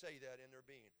that, say that in their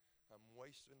being. I'm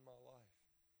wasting my life.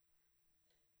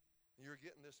 You're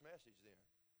getting this message then.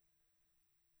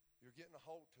 You're getting a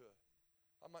hold to it.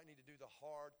 I might need to do the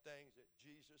hard things that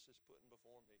Jesus is putting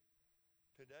before me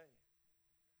today,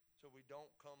 so we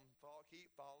don't keep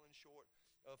falling short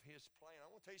of His plan. I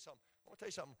want to tell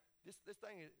you something. This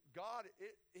thing, God,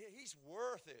 He's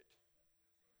worth it.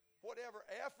 Whatever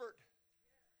effort,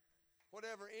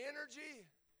 whatever energy.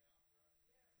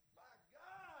 My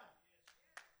God.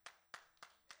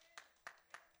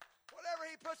 Whatever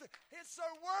He puts it, it's so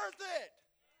worth it.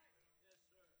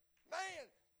 Man,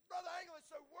 Brother Angle, it's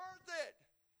so worth it.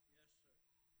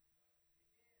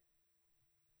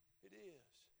 It is.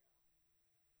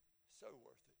 So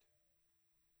worth it.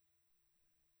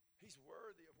 He's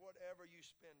worthy of whatever you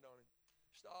spend on Him.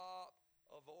 Stop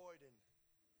avoiding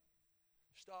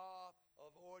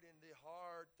the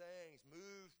hard things.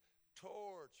 Move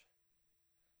towards.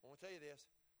 I want to tell you this.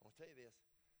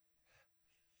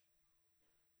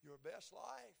 Your best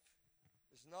life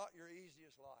is not your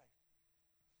easiest life.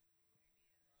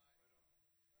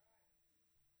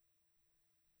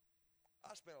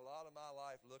 I spent a lot of my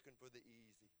life looking for the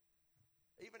easy.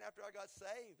 Even after I got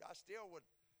saved, I still would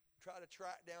try to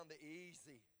track down the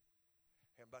easy.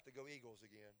 I'm about to go Eagles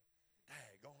again.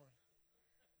 Daggone.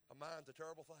 A mind's a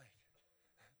terrible thing.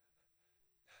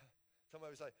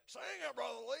 Somebody would say, sing it,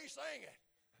 Brother Lee, sing it.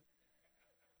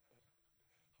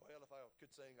 Well, if I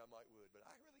could sing, I might would, but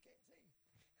I really can't sing.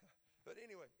 But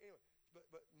anyway,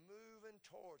 but moving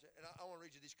towards it. And I want to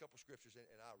read you these couple scriptures, and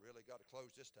I really got to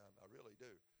close this time. I really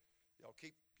do. Y'all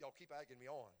keep egging me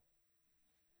on.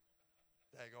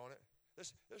 Daggone it.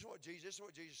 This is what Jesus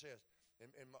says.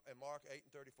 In Mark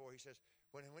 8:34, He says,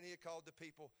 when He had called the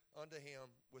people unto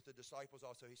Him with the disciples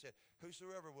also, He said,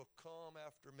 whosoever will come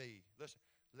after me, listen,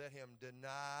 let him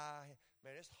deny.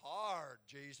 Man, it's hard,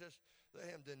 Jesus. Let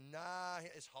him deny.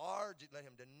 It's hard. Let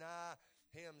him deny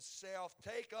himself.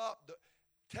 Take up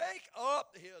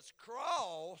his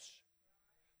cross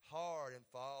hard and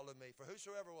follow me. For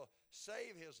whosoever will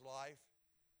save his life,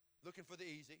 looking for the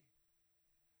easy.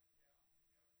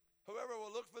 Whoever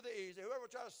will look for the easy, whoever will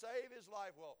try to save his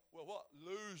life will what?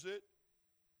 Lose it.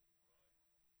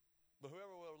 But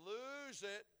whoever will lose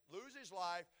his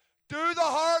life, do the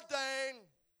hard thing.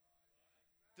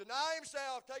 Deny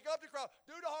himself, take up the cross,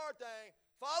 do the hard thing,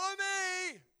 follow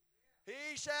me.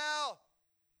 He shall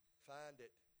find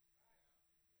it.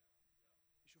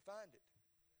 He shall find it.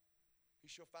 He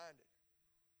shall find it.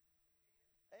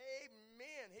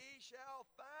 Amen. He shall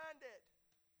find it.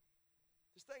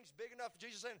 This thing's big enough for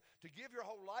Jesus saying to give your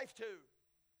whole life to.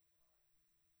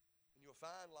 And you'll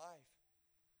find life.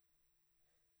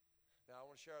 Now I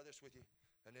want to share this with you.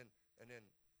 And then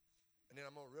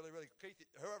I'm going to really, Keith,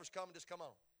 whoever's coming, just come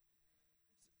on.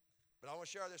 But I want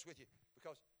to share this with you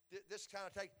because this kind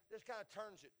of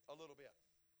turns it a little bit.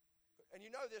 And you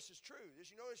know this is true. You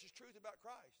know this is truth about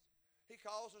Christ. He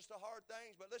calls us to hard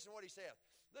things, but listen to what He says.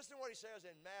 Listen to what He says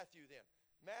in Matthew then.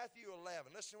 Matthew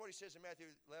 11. Listen to what He says in Matthew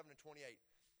 11 and 28.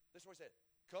 Listen to what He said.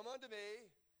 Come unto me,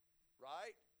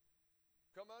 right?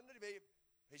 Come unto me.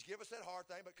 He's given us that hard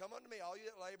thing, but come unto me, all you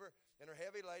that labor and are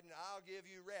heavy laden, and I'll give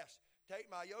you rest.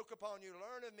 Take my yoke upon you,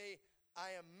 learn of me.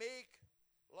 I am meek,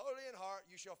 lowly in heart.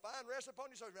 You shall find rest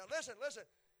upon your souls. Now listen.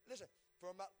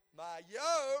 For my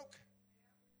yoke,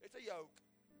 it's a yoke,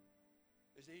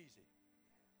 is easy.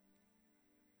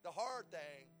 The hard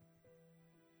thing,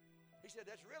 He said,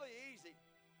 that's really easy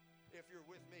if you're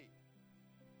with me.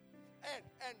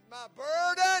 And my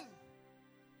burden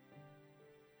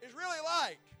is really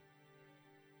light.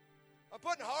 I'm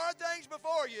putting hard things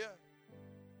before you,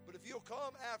 but if you'll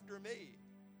come after me,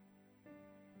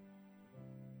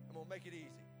 I'm going to make it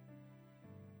easy.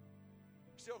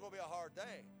 It's still going to be a hard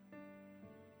thing.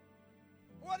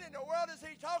 What in the world is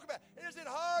He talking about? Is it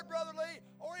hard, Brother Lee,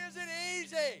 or is it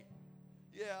easy?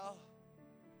 Yeah.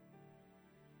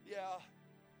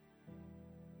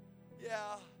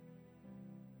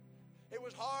 It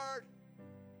was hard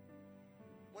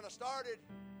when I started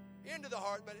into the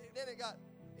heart, but then it got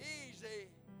easy.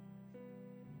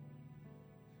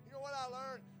 You know what I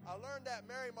learned? I learned that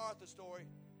Mary Martha story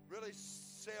really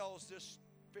sells this,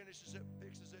 finishes it,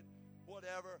 fixes it,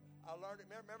 whatever. I learned it.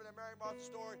 Remember that Mary Martha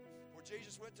story where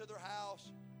Jesus went to their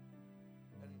house?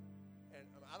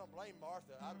 And I don't blame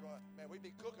Martha. Man, we'd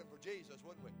be cooking for Jesus,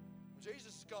 wouldn't we? When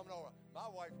Jesus is coming over, my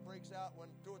wife freaks out when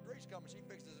 2 or 3's coming. She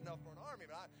fixes enough for an army.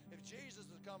 But if Jesus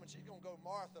is coming, she's going to go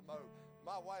Martha mode.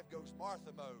 My wife goes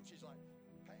Martha mode. She's like,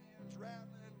 pans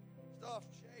rattling, stuff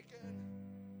shaking.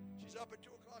 She's up at 2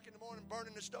 o'clock in the morning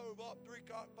burning the stove up, 3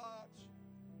 crock pots.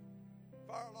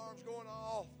 Fire alarm's going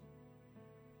off.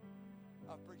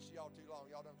 I've preached to y'all too long.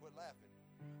 Y'all done quit laughing.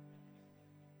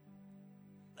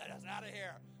 Let us out of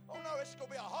here. Oh no, this is going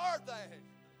to be a hard thing.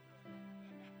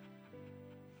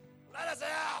 Let us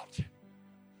out.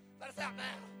 Let us out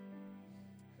now.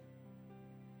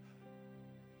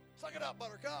 Suck it up,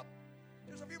 Buttercup.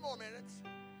 Just a few more minutes.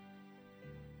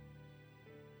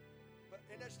 But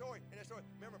in that story,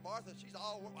 remember Martha, she's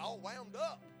all wound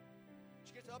up.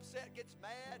 She gets upset, gets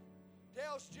mad,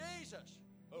 tells Jesus.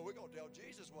 Oh, we're going to tell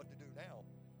Jesus what to do now.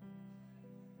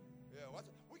 Yeah,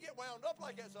 we get wound up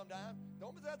like that sometimes.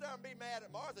 Don't sit there and be mad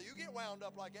at Martha. You get wound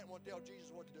up like that and want to tell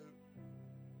Jesus what to do.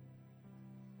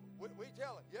 We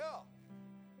tell him, yeah.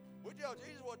 We tell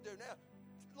Jesus what to do now.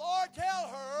 Lord, tell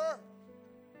her,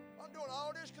 I'm doing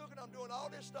all this cooking, I'm doing all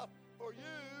this stuff for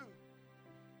you.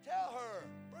 Tell her.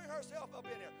 Bring herself up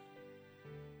in here.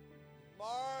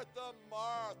 Martha,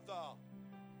 Martha.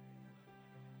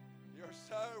 You're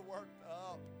so worked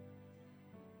up.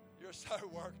 You're so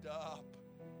worked up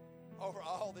over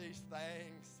all these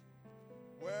things.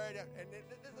 Worried. And this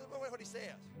is what he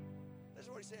says. This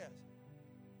is what he says.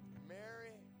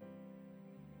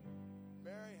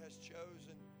 Mary has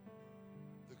chosen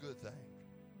the good thing.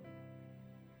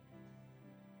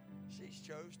 She's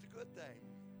chose the good thing.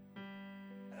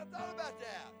 And I thought about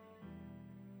that.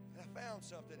 And I found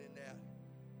something in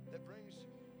that brings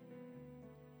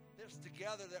this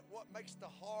together, that what makes the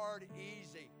hard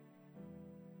easy.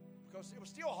 Because it was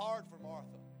still hard for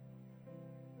Martha.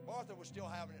 Martha was still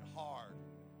having it hard.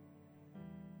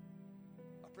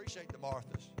 I appreciate the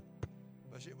Marthas,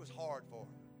 but it was hard for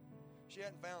her. She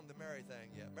hadn't found the Mary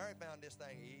thing yet. Mary found this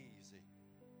thing easy.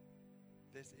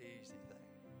 This easy thing.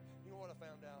 You know what I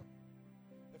found out?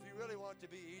 If you really want it to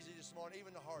be easy this morning,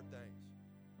 even the hard things,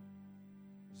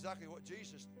 exactly what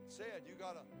Jesus said, you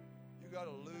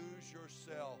gotta lose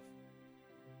yourself.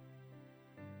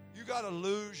 You gotta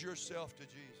lose yourself to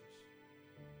Jesus.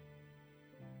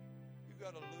 You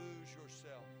gotta lose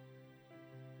yourself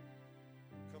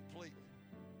completely.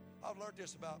 I've learned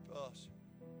this about us.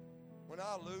 When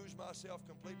I lose myself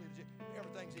completely,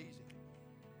 everything's easy.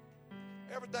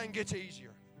 Everything gets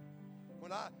easier.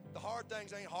 When the hard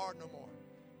things ain't hard no more.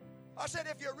 I said,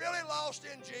 if you're really lost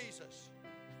in Jesus,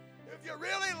 if you're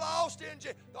really lost in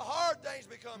Jesus, the hard things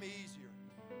become easier.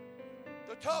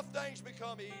 The tough things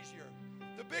become easier.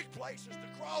 The big places,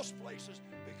 the cross places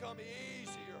become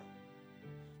easier.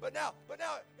 But now,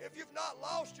 if you've not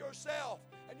lost yourself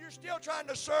and you're still trying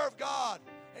to serve God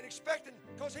and expecting,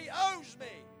 because He owes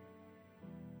me.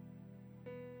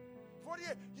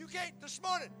 You can't, this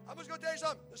morning, I'm just going to tell you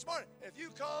something. This morning, if you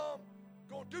come,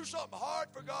 going to do something hard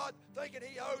for God, thinking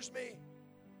He owes me,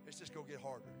 it's just going to get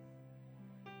harder.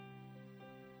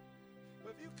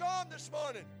 But if you come this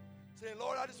morning saying,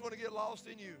 Lord, I just want to get lost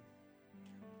in you,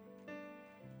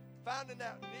 finding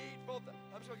that needful thing,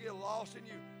 I'm just going to get lost in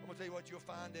you, I'm going to tell you what, you'll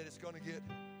find that it's going to get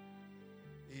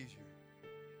easier.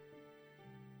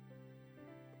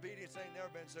 Obedience ain't never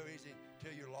been so easy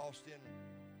until you're lost in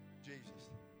Jesus.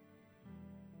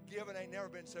 Giving ain't never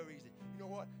been so easy. You know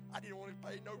what? I didn't want to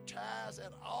pay no tithes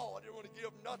at all. I didn't want to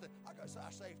give nothing.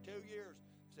 I saved 2 years.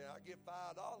 Said I give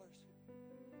 $5.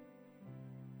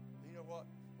 You know what?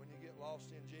 When you get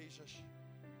lost in Jesus,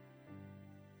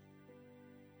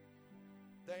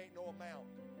 there ain't no amount.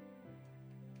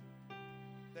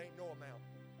 There ain't no amount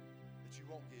that you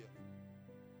won't give.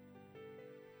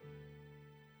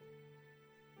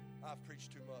 I've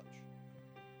preached too much.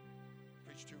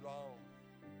 Preached too long.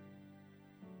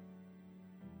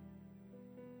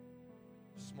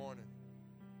 This morning,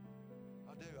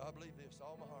 I believe this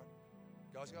all my heart.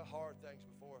 God's got hard things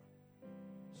before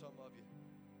some of you,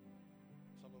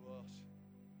 some of us.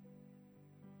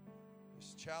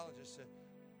 This challenge is that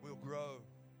we'll grow.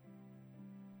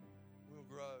 We'll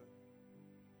grow.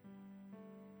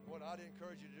 What I'd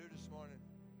encourage you to do this morning,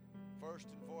 first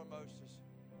and foremost, is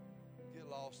get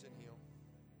lost in Him.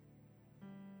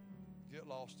 Get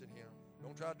lost in Him.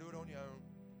 Don't try to do it on your own.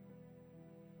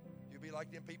 You'll be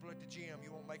like them people at the gym.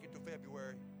 You won't make it till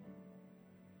February.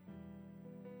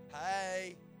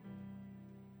 Hey.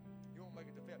 You won't make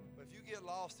it till February. But if you get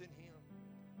lost in Him,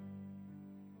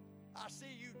 I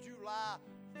see you July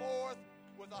 4th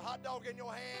with a hot dog in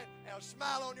your hand and a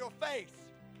smile on your face.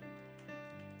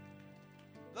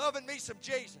 Loving me some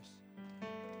Jesus.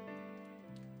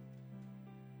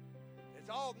 It's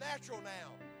all natural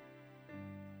now.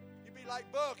 You be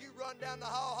like Buck. You run down the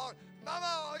hall,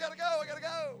 Mama, I gotta go.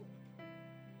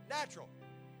 Natural.